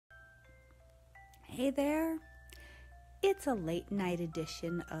Hey there. It's a late night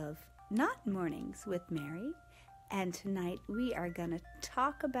edition of Not Mornings with Mary, and tonight we are going to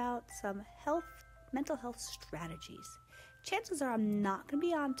talk about some mental health strategies. Chances are I'm not going to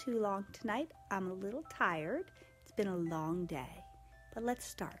be on too long tonight. I'm a little tired. It's been a long day. But let's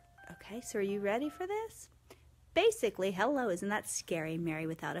start, okay? So are you ready for this? Basically, hello, isn't that scary, Mary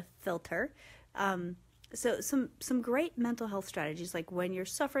without a filter? So some great mental health strategies, like when you're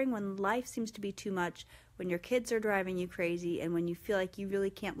suffering, when life seems to be too much, when your kids are driving you crazy, and when you feel like you really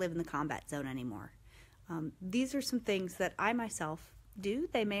can't live in the combat zone anymore. These are some things that I myself do.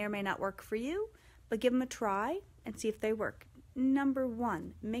 They may or may not work for you, but give them a try and see if they work. Number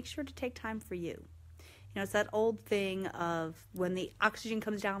one, make sure to take time for you. You know, it's that old thing of when the oxygen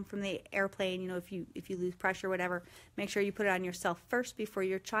comes down from the airplane, you know, if you lose pressure or whatever, make sure you put it on yourself first before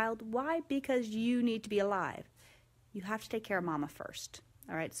your child. Why? Because you need to be alive. You have to take care of mama first.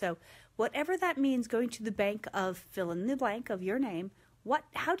 All right, so whatever that means, going to the bank of fill in the blank of your name,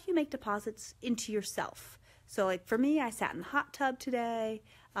 how do you make deposits into yourself? So like for me, I sat in the hot tub today.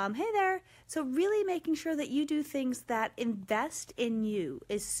 Hey there. So really making sure that you do things that invest in you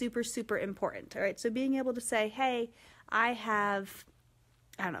is super, super important. All right. So being able to say, hey, I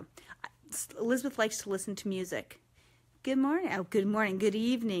don't know, Elizabeth likes to listen to music. Good morning. Oh, good morning. Good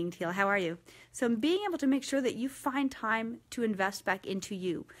evening, Teal. How are you? So being able to make sure that you find time to invest back into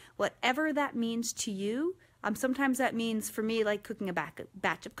you, whatever that means to you. Sometimes that means for me, like cooking a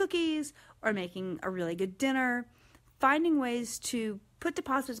batch of cookies or making a really good dinner, finding ways to put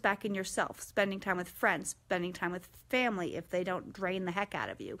deposits back in yourself, spending time with friends, spending time with family if they don't drain the heck out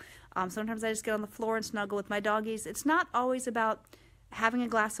of you. Sometimes I just get on the floor and snuggle with my doggies. It's not always about having a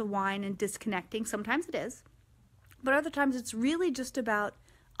glass of wine and disconnecting. Sometimes it is. But other times it's really just about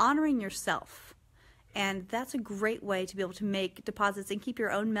honoring yourself. And that's a great way to be able to make deposits and keep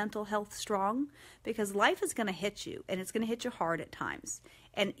your own mental health strong, because life is going to hit you, and it's going to hit you hard at times.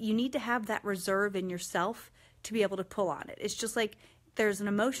 And you need to have that reserve in yourself to be able to pull on it. It's just like there's an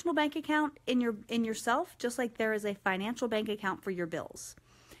emotional bank account in yourself, just like there is a financial bank account for your bills.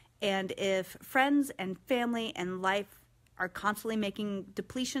 And if friends and family and life are constantly making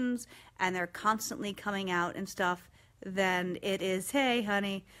depletions and they're constantly coming out and stuff, then it is, hey,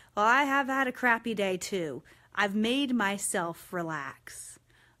 honey, well, I have had a crappy day too. I've made myself relax.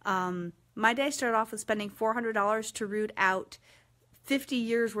 My day started off with spending $400 to root out 50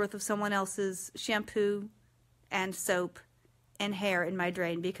 years worth of someone else's shampoo and soap and hair in my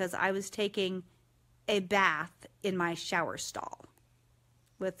drain because I was taking a bath in my shower stall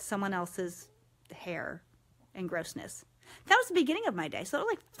with someone else's hair and grossness. That was the beginning of my day. So that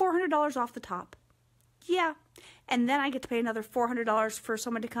was like $400 off the top. Yeah. And then I get to pay another $400 for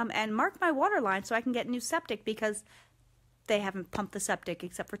someone to come and mark my water line so I can get new septic because they haven't pumped the septic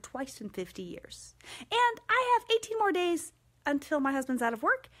except for twice in 50 years. And I have 18 more days until my husband's out of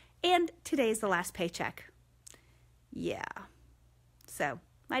work, and today's the last paycheck. Yeah. So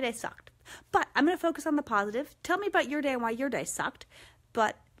my day sucked. But I'm going to focus on the positive. Tell me about your day and why your day sucked.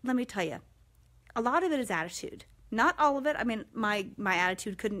 But let me tell you, a lot of it is attitude. Not all of it. I mean, my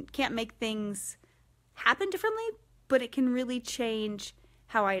attitude can't make things happen differently, but it can really change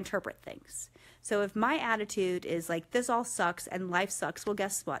how I interpret things. So if my attitude is like, this all sucks and life sucks, well,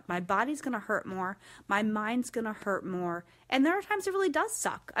 guess what? My body's going to hurt more. My mind's going to hurt more. And there are times it really does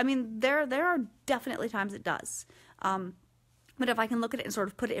suck. I mean, there are definitely times it does. But if I can look at it and sort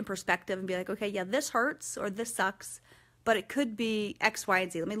of put it in perspective and be like, okay, yeah, this hurts or this sucks, but it could be X, Y,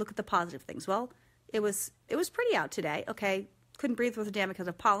 and Z. Let me look at the positive things. Well, it was pretty out today. Okay, couldn't breathe with a dam because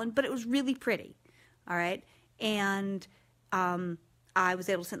of pollen, but it was really pretty. All right, and I was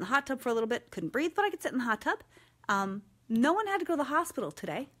able to sit in the hot tub for a little bit. Couldn't breathe, but I could sit in the hot tub. No one had to go to the hospital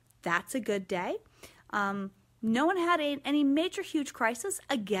today. That's a good day. No one had any major, huge crisis.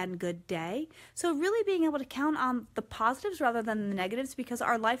 Again, good day. So really being able to count on the positives rather than the negatives, because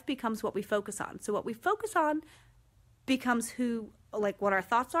our life becomes what we focus on. So what we focus on becomes what our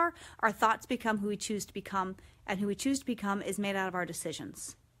thoughts are. Our thoughts become who we choose to become, and who we choose to become is made out of our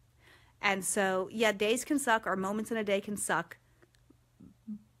decisions. And so, yeah, days can suck, or moments in a day can suck.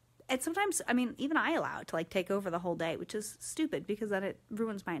 And sometimes, I mean, even I allow it to take over the whole day, which is stupid because then it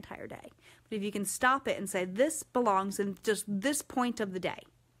ruins my entire day. But if you can stop it and say, this belongs in just this point of the day,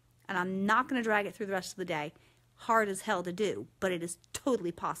 and I'm not going to drag it through the rest of the day, hard as hell to do, but it is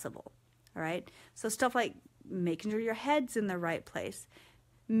totally possible. All right? So stuff like making sure your head's in the right place.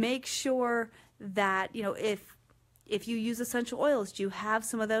 Make sure that, you know, if you use essential oils, do you have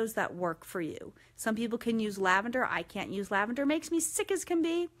some of those that work for you? Some people can use lavender. I can't use lavender. It makes me sick as can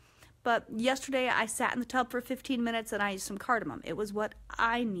be. But yesterday I sat in the tub for 15 minutes and I used some cardamom. It was what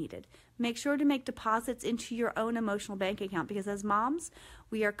I needed. Make sure to make deposits into your own emotional bank account, because as moms,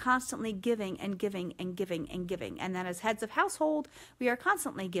 we are constantly giving and giving and giving and giving. And then as heads of household, we are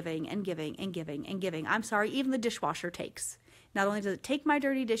constantly giving and giving and giving and giving. I'm sorry, even the dishwasher takes. Not only does it take my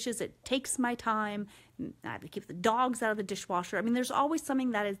dirty dishes, it takes my time. I have to keep the dogs out of the dishwasher. I mean, there's always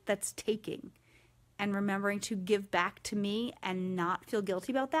something that's taking. And remembering to give back to me and not feel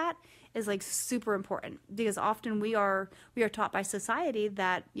guilty about that is like super important, because often we are taught by society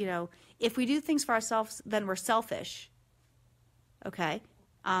that, you know, if we do things for ourselves, then we're selfish. Okay.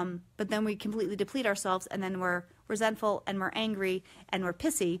 But then we completely deplete ourselves, and then we're resentful and we're angry and we're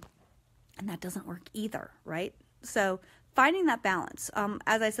pissy, and that doesn't work either. Right. So finding that balance,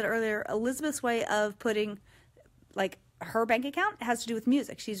 as I said earlier, Elizabeth's way of putting like her bank account has to do with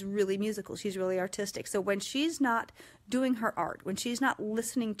music. She's really musical. She's really artistic. So when she's not doing her art, when she's not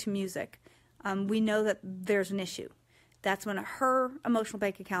listening to music, we know that there's an issue. That's when her emotional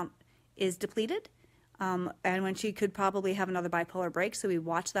bank account is depleted, and when she could probably have another bipolar break. So we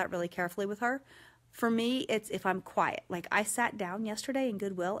watch that really carefully with her. For me, it's if I'm quiet. Like I sat down yesterday in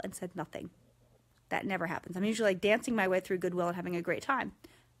Goodwill and said nothing. That never happens. I'm usually like dancing my way through Goodwill and having a great time.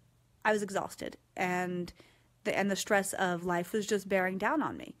 I was exhausted, and the stress of life was just bearing down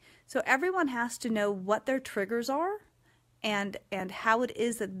on me. So everyone has to know what their triggers are and how it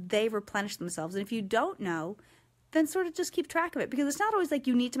is that they replenish themselves. And if you don't know, then sort of just keep track of it, because it's not always like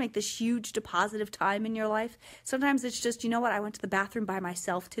you need to make this huge deposit of time in your life. Sometimes it's just, you know what, I went to the bathroom by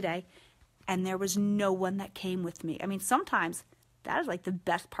myself today and there was no one that came with me. I mean, sometimes that is like the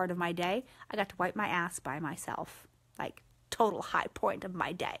best part of my day. I got to wipe my ass by myself, like total high point of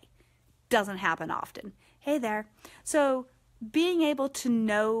my day. Doesn't happen often. Hey there. So being able to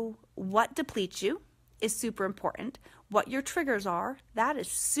know what depletes you is super important. What your triggers are, that is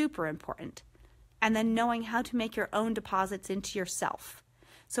super important. And then knowing how to make your own deposits into yourself.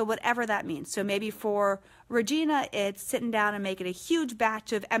 So whatever that means. So maybe for Regina, it's sitting down and making a huge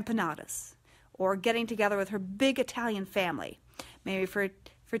batch of empanadas, or getting together with her big Italian family. Maybe for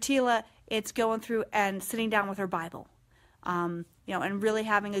Tila, it's going through and sitting down with her Bible. You know, and really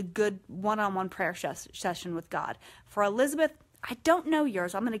having a good one-on-one prayer session with God. For Elizabeth, I don't know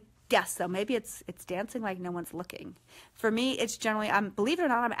yours. I'm going to guess, though. Maybe it's dancing like no one's looking. For me, it's generally, believe it or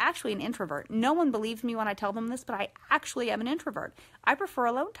not, I'm actually an introvert. No one believes me when I tell them this, but I actually am an introvert. I prefer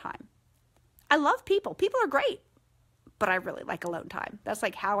alone time. I love people. People are great, but I really like alone time. That's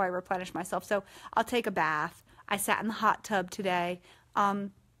like how I replenish myself. So I'll take a bath. I sat in the hot tub today.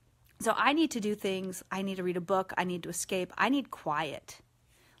 So I need to do things. I need to read a book. I need to escape. I need quiet.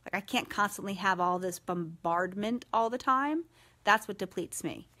 Like I can't constantly have all this bombardment all the time. That's what depletes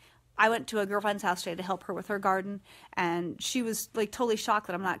me. I went to a girlfriend's house today to help her with her garden, and she was like totally shocked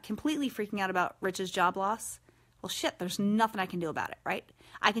that I'm not completely freaking out about Rich's job loss. Well, shit, there's nothing I can do about it, right?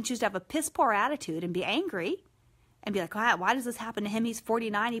 I can choose to have a piss poor attitude and be angry and be like, why does this happen to him? He's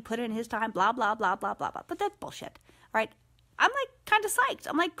 49. He put in his time, blah, blah, blah, blah, blah, blah. But that's bullshit, right? I'm like kind of psyched.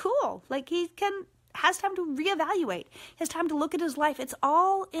 I'm like, cool. Like has time to reevaluate. He has time to look at his life. It's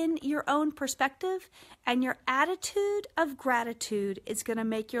all in your own perspective, and your attitude of gratitude is going to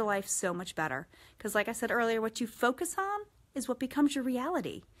make your life so much better. Because like I said earlier, what you focus on is what becomes your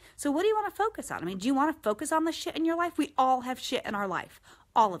reality. So what do you want to focus on? I mean, do you want to focus on the shit in your life? We all have shit in our life.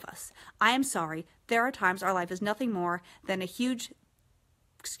 All of us. I am sorry. There are times our life is nothing more than a huge,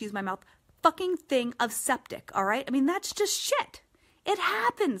 excuse my mouth, fucking thing of septic, all right? I mean, that's just shit. It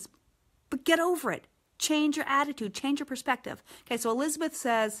happens, but get over it. Change your attitude, change your perspective. Okay, so Elizabeth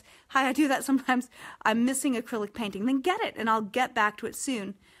says, hi, I do that sometimes. I'm missing acrylic painting. Then get it, and I'll get back to it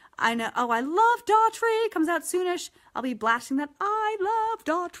soon. I know, oh, I love Daughtry. Comes out soonish. I'll be blasting that. I love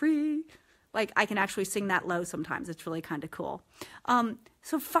Daughtry. Like, I can actually sing that low sometimes. It's really kind of cool.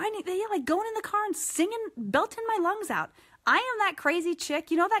 So finding, like going in the car and singing, belting my lungs out. I am that crazy chick.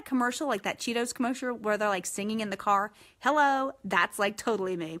 You know that commercial, like that Cheetos commercial where they're like singing in the car? Hello, that's like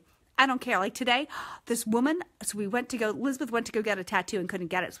totally me. I don't care. Like today, this woman, so Elizabeth went to go get a tattoo and couldn't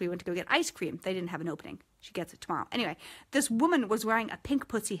get it. So we went to go get ice cream. They didn't have an opening. She gets it tomorrow. Anyway, this woman was wearing a pink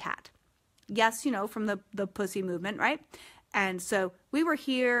pussy hat. Yes, you know, from the pussy movement, right? And so we were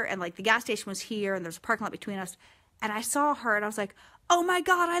here, and like the gas station was here, and there's a parking lot between us. And I saw her, and I was like, oh my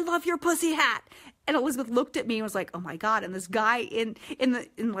God, I love your pussy hat. And Elizabeth looked at me and was like, oh my God. And this guy in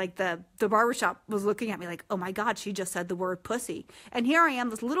the barbershop was looking at me like, oh my God, she just said the word pussy. And here I am,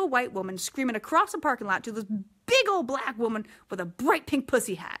 this little white woman screaming across the parking lot to this big old black woman with a bright pink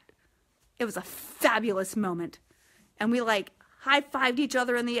pussy hat. It was a fabulous moment. And we like high-fived each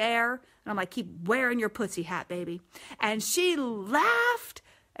other in the air. And I'm like, keep wearing your pussy hat, baby. And she laughed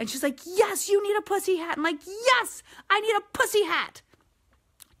And she's like, yes, you need a pussy hat. I'm like, yes, I need a pussy hat.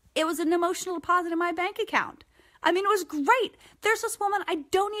 It was an emotional deposit in my bank account. I mean, it was great. There's this woman I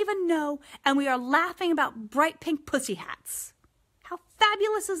don't even know, and we are laughing about bright pink pussy hats. How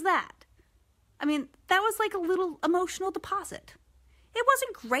fabulous is that? I mean, that was like a little emotional deposit. It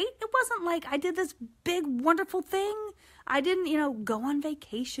wasn't great. It wasn't like I did this big, wonderful thing. I didn't, go on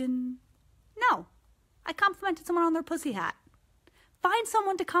vacation. No, I complimented someone on their pussy hat. Find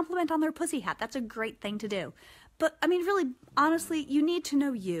someone to compliment on their pussy hat. That's a great thing to do. But, I mean, really, honestly, you need to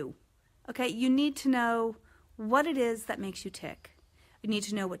know you. Okay? You need to know what it is that makes you tick. You need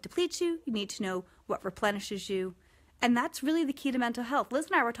to know what depletes you. You need to know what replenishes you. And that's really the key to mental health. Liz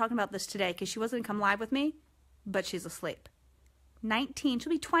and I were talking about this today because she wasn't going to come live with me, but she's asleep. 19,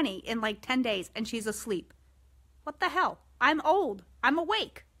 she'll be 20 in like 10 days, and she's asleep. What the hell? I'm old. I'm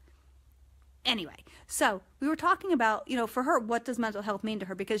awake. Anyway, so we were talking about, for her, what does mental health mean to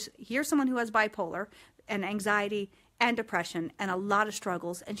her? Because here's someone who has bipolar and anxiety and depression and a lot of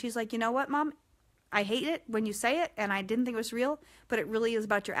struggles. And she's like, you know what, Mom? I hate it when you say it, and I didn't think it was real, but it really is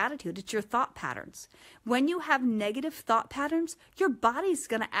about your attitude. It's your thought patterns. When you have negative thought patterns, your body's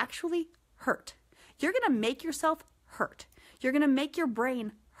going to actually hurt. You're going to make yourself hurt. You're going to make your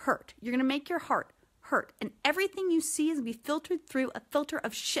brain hurt. You're going to make your heart hurt. And everything you see is going to be filtered through a filter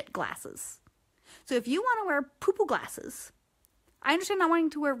of shit glasses. So if you want to wear poo-poo glasses, I understand not wanting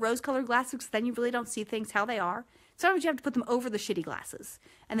to wear rose-colored glasses because then you really don't see things how they are. Sometimes you have to put them over the shitty glasses.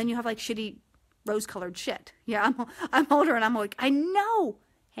 And then you have like shitty rose-colored shit. Yeah, I'm older and I'm like, I know.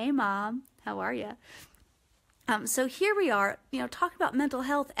 Hey, Mom, how are you? So here we are, talking about mental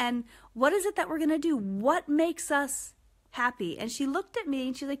health and what is it that we're going to do? What makes us happy? And she looked at me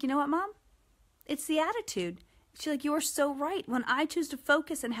and she's like, you know what, Mom? It's the attitude. She's like, you are so right. When I choose to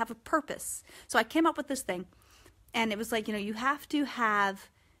focus and have a purpose. So I came up with this thing. And it was like, you have to have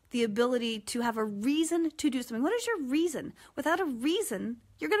the ability to have a reason to do something. What is your reason? Without a reason,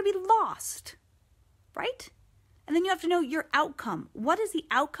 you're going to be lost. Right? And then you have to know your outcome. What is the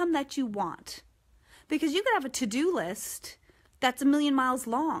outcome that you want? Because you could have a to-do list that's 1,000,000 miles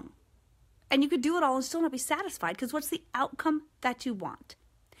long. And you could do it all and still not be satisfied. Because what's the outcome that you want?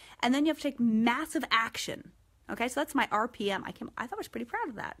 And then you have to take massive action. Okay, so that's my RPM. I thought I was pretty proud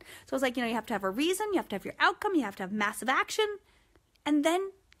of that. So I was like, you have to have a reason, you have to have your outcome, you have to have massive action, and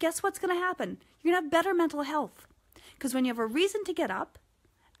then guess what's going to happen? You're going to have better mental health. Because when you have a reason to get up,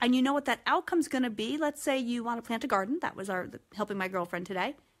 and you know what that outcome's going to be, let's say you want to plant a garden. That was helping my girlfriend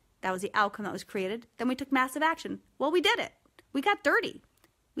today. That was the outcome that was created. Then we took massive action. Well, we did it. We got dirty.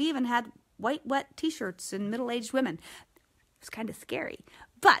 We even had white, wet t-shirts and middle-aged women. It was kind of scary.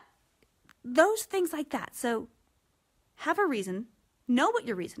 But those things like that. So have a reason. Know what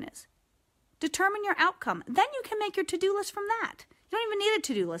your reason is. Determine your outcome. Then you can make your to-do list from that. You don't even need a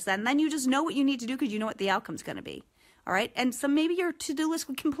to-do list then. Then you just know what you need to do because you know what the outcome's going to be. All right? And so maybe your to-do list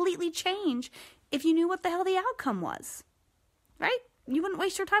would completely change if you knew what the hell the outcome was. Right? You wouldn't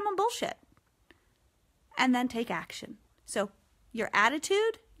waste your time on bullshit. And then take action. So your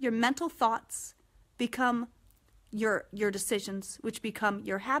attitude, your mental thoughts become your decisions, which become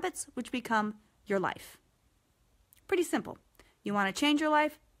your habits, which become your life. Pretty simple. You want to change your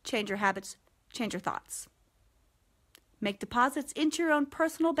life, change your habits, change your thoughts. Make deposits into your own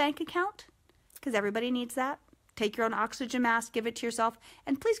personal bank account, because everybody needs that. Take your own oxygen mask, give it to yourself,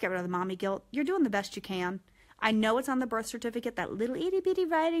 and please get rid of the mommy guilt. You're doing the best you can. I know it's on the birth certificate, that little itty-bitty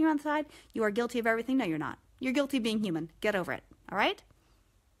writing on the side. You are guilty of everything. No, you're not. You're guilty of being human. Get over it. All right?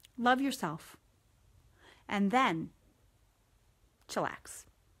 Love yourself. And then chillax.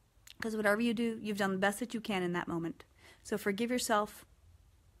 Because whatever you do, you've done the best that you can in that moment. So forgive yourself.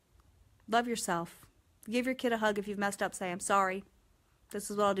 Love yourself. Give your kid a hug if you've messed up. Say, I'm sorry. This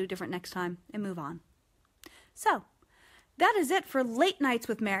is what I'll do different next time. And move on. So, that is it for late nights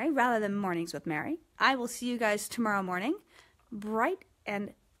with Mary rather than mornings with Mary. I will see you guys tomorrow morning, bright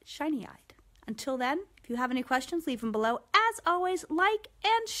and shiny-eyed. Until then, if you have any questions, leave them below. As always, like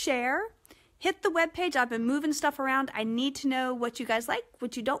and share. Hit the webpage. I've been moving stuff around. I need to know what you guys like,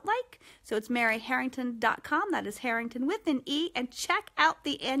 what you don't like. So it's maryharrington.com. That is Harrington with an E. And check out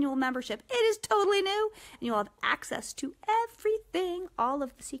the annual membership. It is totally new. And you'll have access to everything, all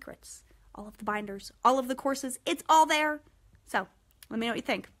of the secrets, all of the binders, all of the courses. It's all there. So let me know what you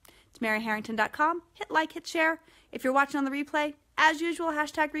think. It's maryharrington.com. Hit like, hit share. If you're watching on the replay, as usual,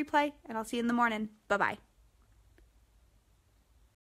 #replay. And I'll see you in the morning. Bye-bye.